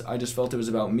I just felt it was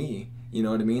about me. You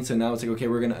know what I mean? So now it's like, okay,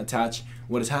 we're gonna attach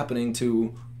what is happening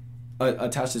to.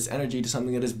 Attach this energy to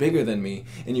something that is bigger than me,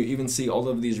 and you even see all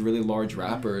of these really large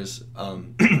rappers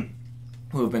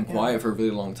who have been quiet for a really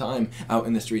long time out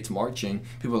in the streets marching.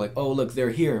 People are like, oh look, they're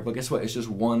here, but guess what, it's just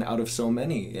one out of so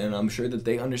many, and I'm sure that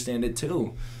they understand it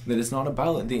too, that it's not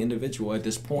about the individual at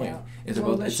this point. It's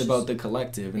about the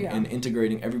collective, and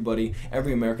integrating everybody,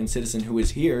 every American citizen who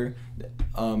is here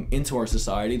into our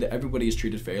society, that everybody is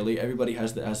treated fairly, everybody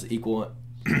has equal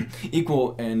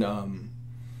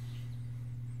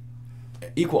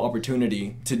equal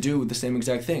opportunity to do the same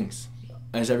exact things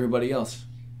as everybody else.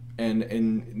 And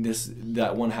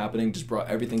that one happening just brought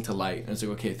everything to light. And it's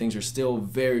like, okay, things are still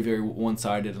very, very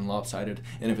one-sided and lopsided.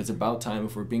 And if it's about time,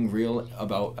 if we're being real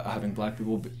about having black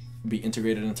people be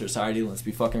integrated into society, let's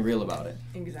be fucking real about it.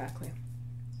 Exactly.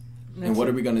 And what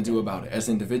are we going to do about it as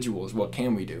individuals? What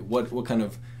can we do? What kind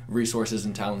of resources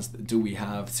and talents do we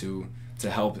have to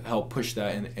help push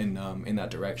that in that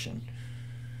direction?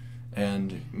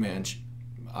 And man,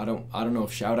 I don't know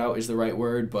if shout out is the right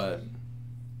word, but.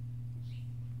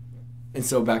 And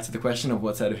so back to the question of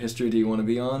what side of history do you want to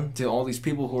be on? To all these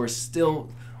people who are still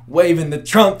waving the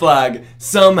Trump flag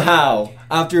somehow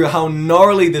after how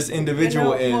gnarly this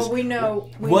individual is. Well, we know.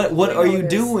 What are you it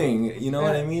is. doing? You know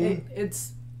what I mean?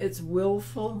 It's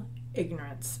willful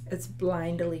ignorance. It's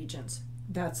blind allegiance.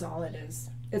 That's all it is.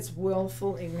 It's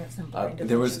willful ignorance and blind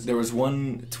allegiance. There was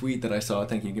one tweet that I saw.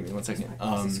 Thank you. Give me 1 second.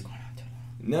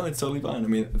 No, it's totally fine. I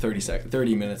mean,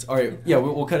 30 minutes. All right. Yeah,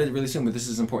 we'll cut it really soon, but this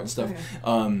is important stuff.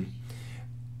 Okay.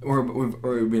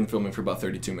 We've been filming for about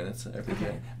 32 minutes every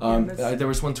day. There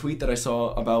was one tweet that I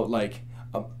saw about like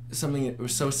something that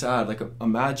was so sad. Like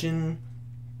imagine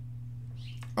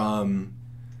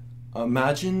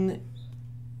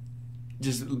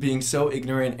just being so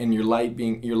ignorant and your life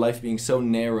being so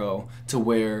narrow to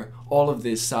where all of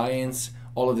this science,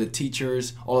 all of the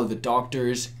teachers, all of the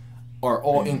doctors are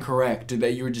all incorrect,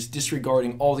 that you're just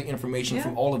disregarding all the information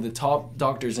from all of the top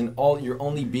doctors, and all your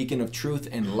only beacon of truth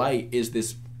and light is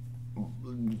this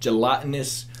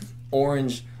gelatinous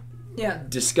orange, Yeah.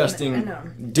 disgusting I know.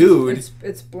 dude.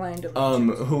 It's blind.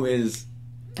 Who is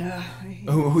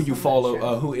who you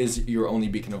follow? Who is your only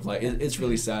beacon of light? It's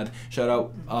really sad. Shout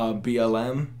out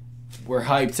BLM. We're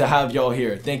hyped to have y'all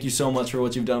here. Thank you so much for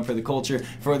what you've done for the culture,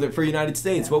 for United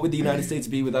States. What would the United States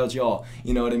be without y'all?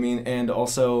 You know what I mean? And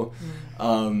also,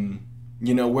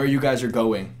 you know, where you guys are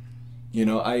going. You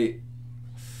know,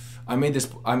 I made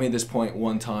this point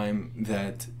one time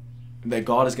that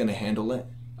God is gonna handle it.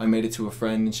 I made it to a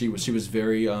friend, and she was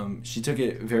very she took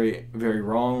it very, very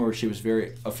wrong, or she was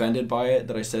very offended by it,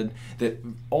 that I said that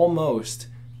almost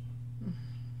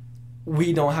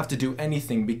we don't have to do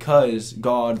anything because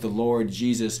God, the Lord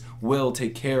Jesus, will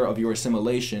take care of your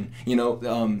assimilation. You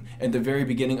know, at the very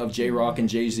beginning of J-Rock and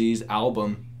Jay-Z's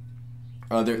album,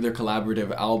 their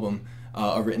collaborative album,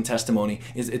 A Written Testimony,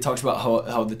 it talks about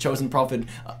how the chosen prophet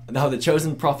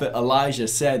Elijah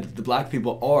said the black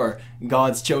people are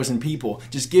God's chosen people.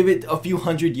 Just give it a few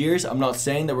hundred years. I'm not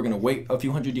saying that we're gonna wait a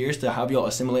few hundred years to have y'all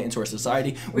assimilate into our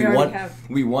society. We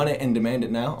want it and demand it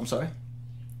now. I'm sorry.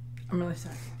 I'm really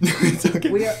sorry. It's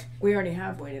okay. We already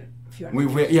have waited a few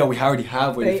hundred years. We already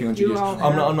have waited a few hundred years.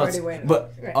 I'm not waited.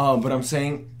 But right. But I'm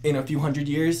saying in a few hundred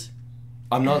years,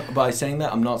 I'm not saying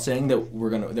that we're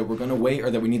gonna wait, or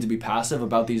that we need to be passive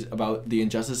about the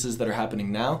injustices that are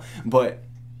happening now. But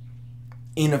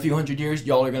in a few hundred years,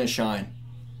 y'all are gonna shine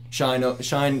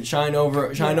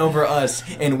over us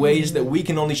in ways that we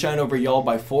can only shine over y'all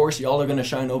by force. Y'all are gonna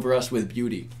shine over us with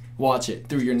beauty. Watch it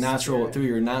through your natural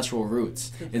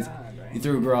roots.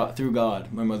 Through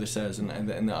God, my mother says,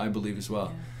 and I believe as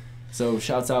well. Yeah. So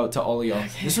shouts out to all of y'all.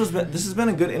 Okay. This has been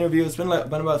a good interview. It's been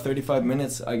about 35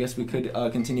 minutes. I guess we could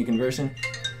continue conversing.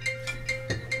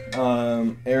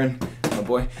 Aaron, oh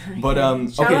boy. But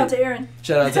Shout out to Aaron.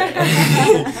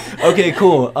 Okay,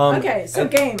 cool. Okay, so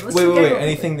game. Let's wait.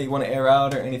 Anything that you want to air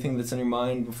out, or anything that's on your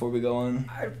mind before we go on?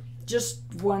 Just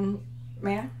one,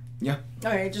 man. Yeah.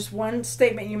 Okay, just one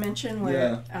statement you mentioned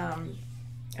where,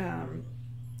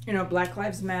 you know, Black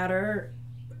Lives Matter.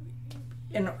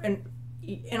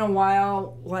 In a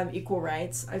while we'll have equal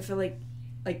rights. I feel like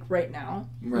right now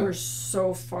we're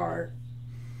so far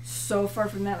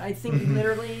from that. I think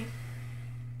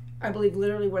I believe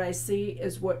literally what I see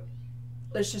is what,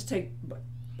 let's just take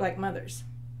black mothers.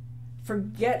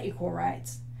 Forget equal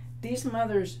rights. These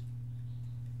mothers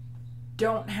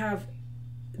don't have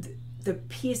the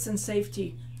peace and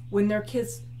safety when their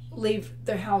kids leave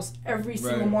their house every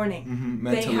single morning.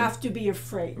 They have to be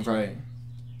afraid. Right.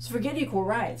 So forget equal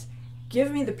rights. Give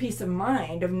me the peace of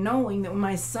mind of knowing that when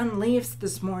my son leaves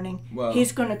this morning,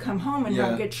 he's going to come home and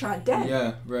not get shot dead.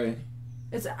 Yeah, right.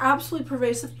 It's an absolutely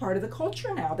pervasive part of the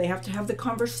culture now. They have to have the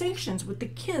conversations with the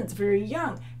kids very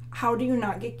young. How do you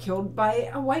not get killed by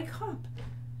a white cop?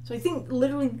 So I think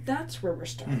literally that's where we're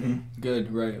starting.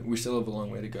 Good, right. We still have a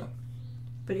long way to go.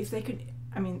 But if they could,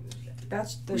 I mean,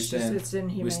 that's just, it's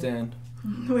inhumane. We stand.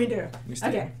 We do. We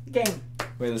stand. Okay, game.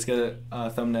 Wait, let's get a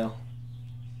thumbnail.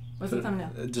 What's the thumbnail?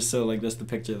 Just so that's the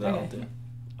picture that I'll do.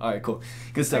 All right, cool.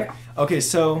 Good stuff. Okay,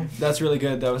 so that's really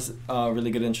good. That was a really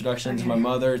good introduction to my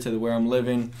mother, to where I'm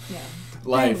living. Yeah.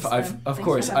 Life.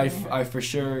 I for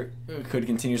sure could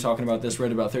continue talking about this. We're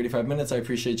at about 35 minutes. I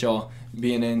appreciate y'all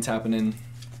being in, tapping in.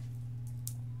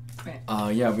 Right.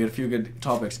 Yeah, we had a few good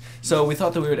topics. So we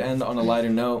thought that we would end on a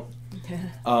lighter note.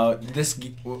 Of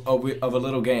a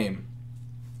little game.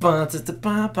 This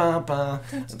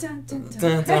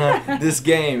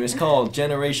game is called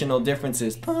Generational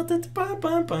Differences.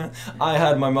 I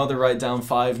had my mother write down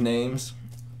 5 names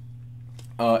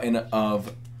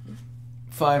of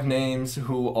 5 names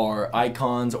who are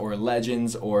icons or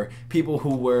legends or people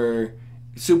who were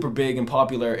super big and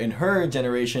popular in her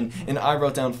generation, and I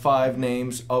wrote down 5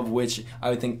 names, of which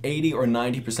I would think 80 or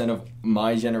 90% of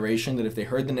my generation, that if they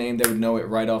heard the name, they would know it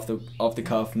right off the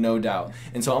cuff, no doubt.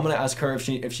 And so I'm gonna ask her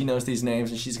if she knows these names,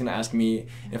 and she's gonna ask me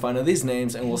if I know these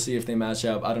names, and we'll see if they match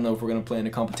up. I don't know if we're gonna play in a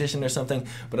competition or something,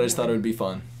 but I just thought it would be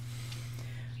fun.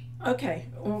 Okay.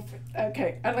 Well,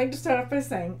 okay. I'd like to start off by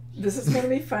saying this is gonna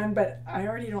be fun, but I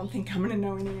already don't think I'm gonna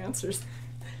know any answers.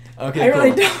 Okay, I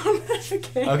really don't.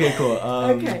 Okay. Okay, cool.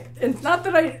 Okay. It's not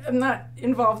that I'm not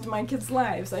involved in my kids'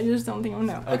 lives. I just don't think I'll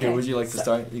know. Okay, would you like to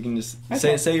start? You can just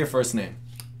say your first name.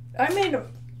 I made it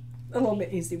a little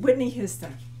bit easy. Whitney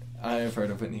Houston. I have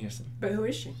heard of Whitney Houston. But who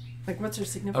is she? Like, what's her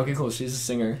significance? Okay, cool. She's a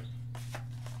singer.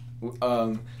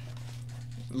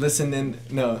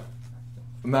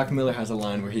 Mac Miller has a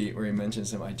line where he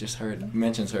mentions him.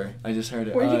 Mentions her. I just heard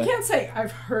it. Well, you can't say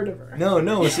I've heard of her.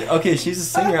 No. She's a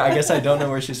singer. I guess I don't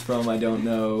know where she's from. I don't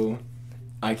know.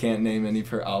 I can't name any of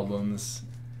her albums.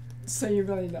 So you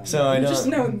really don't. So I don't. Just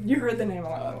know you heard the name a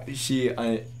lot.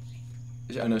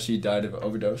 I know she died of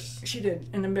overdose. She did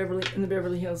in the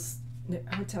Beverly Hills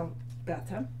hotel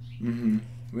bathtub. Mm-hmm.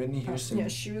 Whitney Houston. Yeah,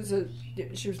 she was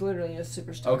literally a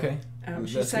superstar. Okay.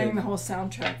 She That's sang good. the whole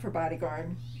soundtrack for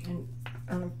Bodyguard, and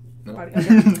I don't know. No.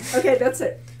 Bodyguard. Okay, that's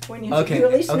it. When you, Okay. you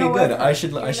at least Okay. know Good. of her. I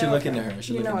should You look know into her. I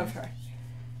should You look know into of her.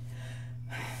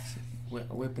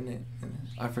 Whipping it.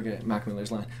 I forget Mac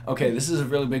Miller's line. Okay, this is a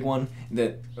really big one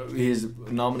that he's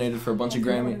nominated for a bunch of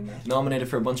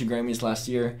Grammys last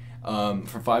year.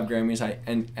 For 5 Grammys,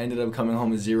 ended up coming home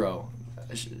with 0.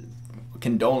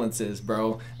 Condolences,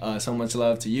 bro. So much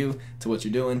love to you, to what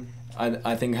you're doing.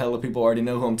 I think hella people already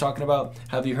know who I'm talking about.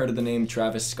 Have you heard of the name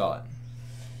Travis Scott?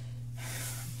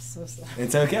 So sorry.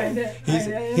 It's okay.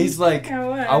 I He's like,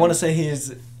 know I want to say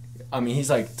he's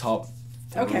like top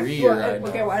 3 right now.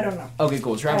 Okay, well, I don't know. Okay,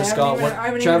 cool. Travis I Scott.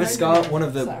 haven't Travis even Scott, heard of one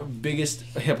of the him, biggest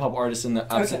hip hop artists in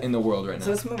the Okay. in the world right now.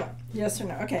 So let's move on. Yes or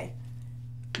no? Okay.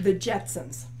 The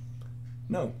Jetsons.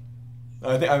 No,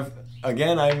 I think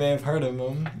I may have heard of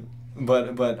them,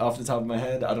 but off the top of my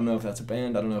head, I don't know if that's a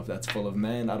band. I don't know if that's full of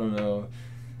men. I don't know.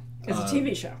 It's a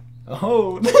TV show.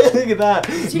 Oh, look at that!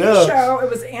 TV show. It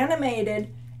was animated,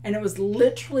 and it was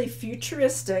literally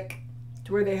futuristic,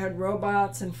 to where they had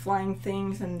robots and flying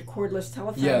things and cordless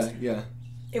telephones. Yeah.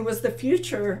 It was the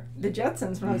future, the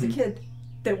Jetsons, when I was a kid,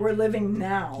 that we're living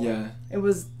now. Yeah. It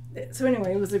was. So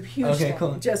anyway, it was a huge Okay, thing.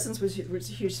 cool. Jetsons was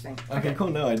a huge thing. Okay, cool.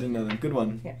 No, I didn't know that. Good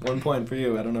one. Yeah. 1 point for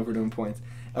you. I don't know if we're doing points.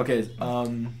 Okay.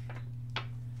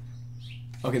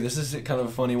 Okay, this is kind of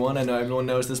a funny one. I know everyone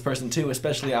knows this person too,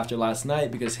 especially after last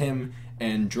night, because him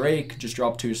and Drake just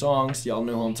dropped 2 songs. Y'all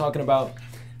know who I'm talking about.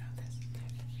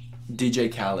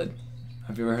 DJ Khaled.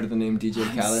 Have you ever heard of the name DJ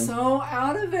Khaled? I'm so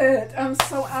out of it. I'm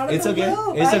so out of It's the okay.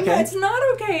 loop. It's okay. It's not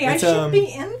okay. It's, I should be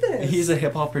in this. He's a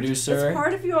hip hop producer. It's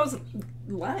part of y'all's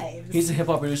lives. He's a hip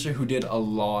hop producer who did a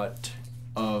lot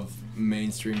of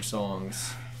mainstream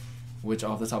songs, which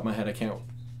off the top of my head I can't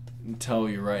tell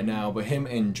you right now. But him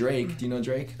and Drake, do you know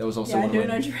Drake? That was also yeah, one I do of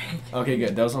my know Drake. Okay,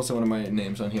 good. That was also one of my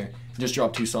names on here. Just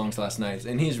dropped 2 songs last night,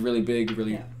 and he's really big,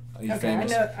 really Okay,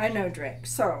 famous. I know Drake.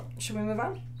 So, should we move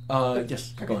on?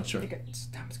 Yes. Go on, sure. Okay, it's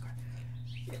time to score.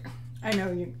 Yeah. I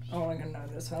know you all are gonna know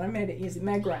this one. I made it easy.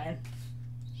 Meg Ryan.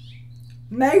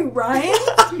 Meg Ryan?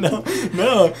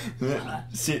 no.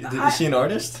 Is she an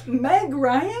artist? Meg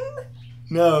Ryan?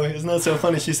 No, it's not so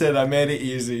funny. She said I made it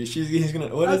easy. He's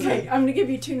gonna. What is Okay, it? I'm gonna give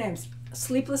you 2 names.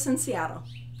 Sleepless in Seattle.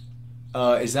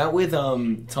 Is that with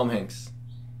Tom Hanks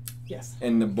Yes.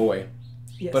 and the boy?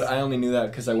 Yes. But I only knew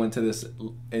that because I went to this.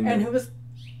 And who was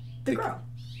the girl?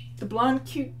 The blonde,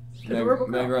 cute, adorable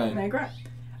girl. Meg Ryan. Meg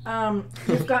Ryan.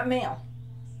 You've Got Mail.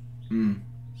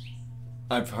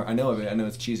 I know of it. I know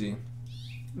it's cheesy.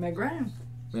 Meg Ryan.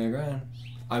 Meg Ryan.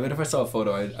 I bet if I saw a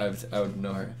photo, I would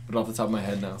know her. But off the top of my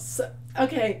head, no. So,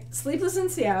 okay, Sleepless in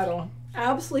Seattle.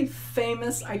 Absolutely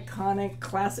famous, iconic,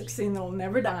 classic scene that will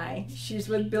never die. She's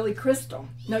with Billy Crystal.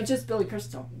 No, just Billy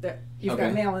Crystal. You've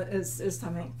Got Mail is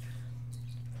Tom Hanks.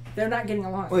 They're not getting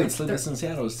along. Wait, Sleepless in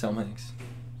Seattle is Tom Hanks.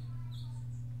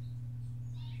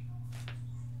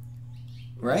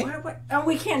 Right? What? Oh,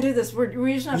 we can't do this. We're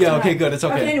just not. Yeah, okay, good. It's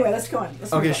okay. Okay, anyway, let's go on.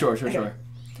 Let's Okay, move on. sure.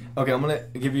 Okay, I'm gonna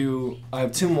give you. I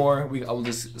have 2 more. I will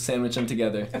just sandwich them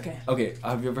together. Okay. Okay.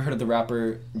 Have you ever heard of the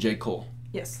rapper J. Cole?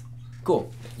 Yes.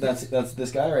 Cool. That's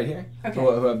this guy right here. Okay.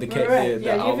 Who have the Right.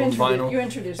 the album vinyl. You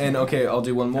introduced me. And okay, I'll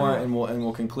do one more, Uh-huh. and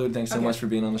we'll conclude. Thanks so Okay. much for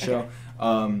being on the show.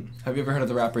 Have you ever heard of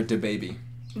the rapper DaBaby?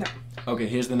 No. Okay,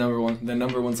 here's the number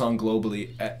one song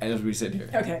globally as we sit here.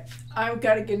 Okay, I've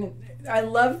got to get in. I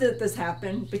love that this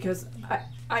happened because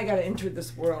I got to enter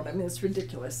this world. I mean, it's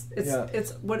ridiculous.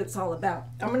 It's what it's all about.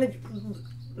 I'm gonna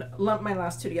lump my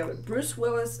last 2 together: Bruce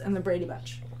Willis and the Brady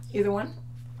Bunch. Either one?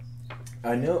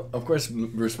 I know, of course,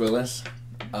 Bruce Willis.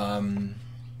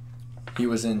 He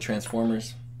was in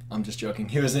Transformers. I'm just joking.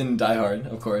 He was in Die Hard,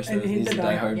 of course. And He's did in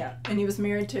Die Hard. Yeah, and he was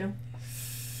married to.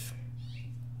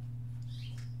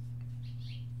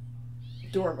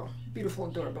 Adorable, beautiful,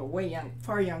 adorable, way young,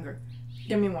 far younger.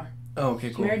 Demi Moore. Oh, okay,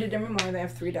 cool. Married to Demi Moore. They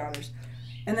have 3 daughters,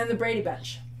 and then the Brady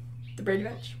Bunch. The Brady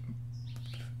Bunch.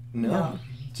 No.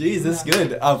 Jeez, that's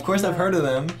good. Of course, I've heard of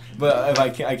them, but if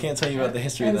I can't tell you about the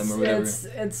history of them or whatever.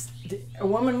 It's a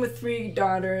woman with 3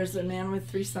 daughters, a man with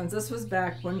 3 sons. This was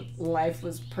back when life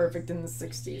was perfect in the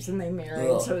 60s, and they married.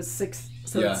 Oh. So it's 6.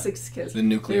 So Yeah. it's 6 kids. The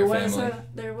nuclear family.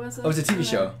 There was a. Oh, it's a TV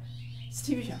show. It's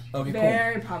a TV show. Okay, cool.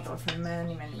 Very popular for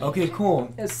many, many, many. Okay,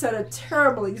 cool. It set a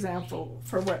terrible example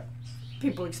for what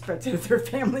people expected their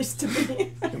families to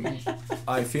be.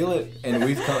 I feel it, and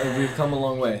we've come a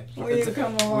long way. We've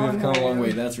come a long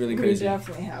way. That's really crazy. We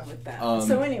definitely have with that.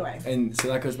 So anyway. And so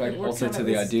that goes back also to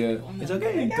the idea. It's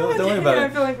okay. Yeah, Don't worry about I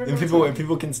it. feel like we're And going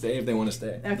people can stay if they want to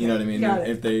stay. Okay, You know what I mean? got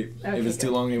If it's too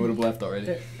good. long, they would have left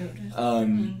already.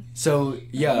 So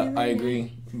yeah, I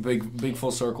agree. Big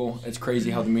full circle. It's crazy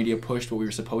how the media pushed what we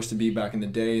were supposed to be back in the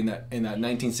day, and that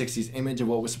 1960s image of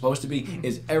what was supposed to be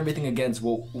is everything against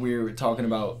what we're talking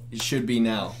about should be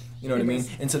now. You know what I mean?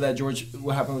 And so that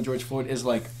what happened with George Floyd is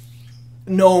like,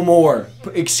 no more.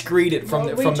 Excrete it from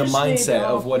the mindset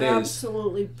of what is.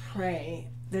 Absolutely pray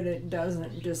that it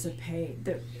doesn't dissipate.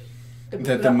 That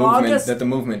the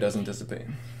movement doesn't dissipate.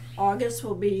 August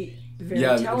will be very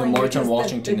the telling. March on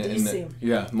Washington the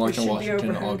DC. March on Washington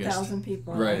in over August. 100,000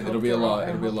 people. Right, it'll be a lot.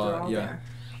 It'll be a lot. Yeah. There.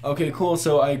 Okay, cool.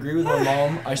 So I agree with my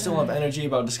mom. I still have energy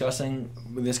about discussing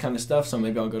this kind of stuff, so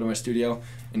maybe I'll go to my studio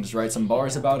and just write some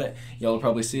bars about it. Y'all will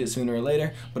probably see it sooner or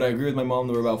later. But I agree with my mom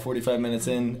that we're about 45 minutes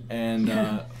in,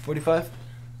 and 45?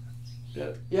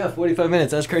 Yeah, 45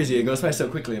 minutes. That's crazy. It goes by so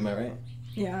quickly, am I right?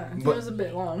 Yeah, it But- was a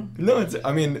bit long. No,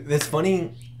 it's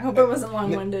funny. I hope it wasn't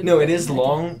long-winded. No, it is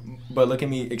long, but look at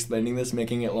me explaining this,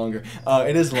 making it longer.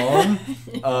 It is long.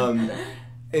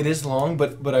 It is long,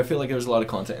 but I feel like there's a lot of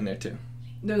content in there too.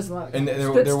 There's a lot. And It's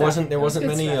there good stuff. wasn't It was good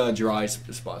many stuff. dry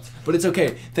spots, but it's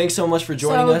okay. Thanks so much for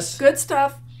joining us. Good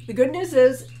stuff. The good news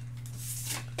is,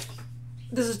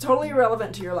 this is totally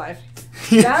irrelevant to your life.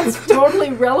 That's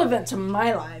totally relevant to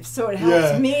my life, so it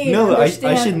helps me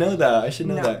understand. I should know that. I should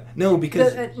know No. that. No,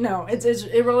 because no, it's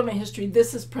irrelevant history.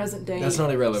 This is present day. that's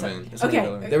not irrelevant. So- It's not okay.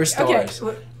 irrelevant. There were stars.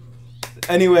 Okay.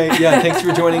 Anyway, yeah, thanks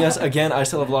for joining us again. I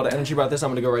still have a lot of energy about this.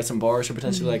 I'm gonna go write some bars or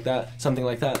potentially like that, something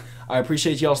like that. I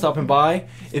appreciate y'all stopping by.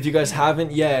 If you guys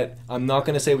haven't yet, I'm not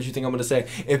gonna say what you think I'm gonna say.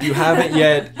 If you haven't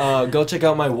yet, go check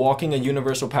out my Walking a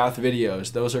Universal Path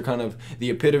videos. Those are kind of the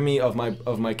epitome of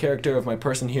my character, of my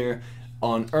person here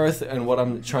on Earth, and what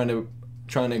I'm trying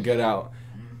to get out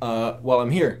while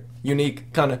I'm here.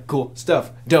 Unique, kind of cool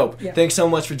stuff. Dope. Yeah. Thanks so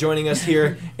much for joining us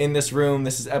here in this room.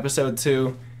 This is episode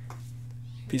 2.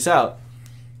 Peace out.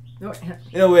 No,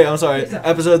 No, wait, I'm sorry. Peace out.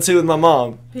 Episode 2 with my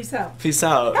mom. peace out. Peace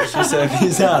out. She said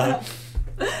peace out.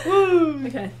 Woo.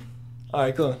 Okay.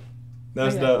 Alright, cool. That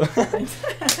was Okay. dope. Thanks.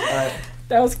 Alright.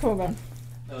 That was cool, man.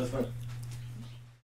 That was fun.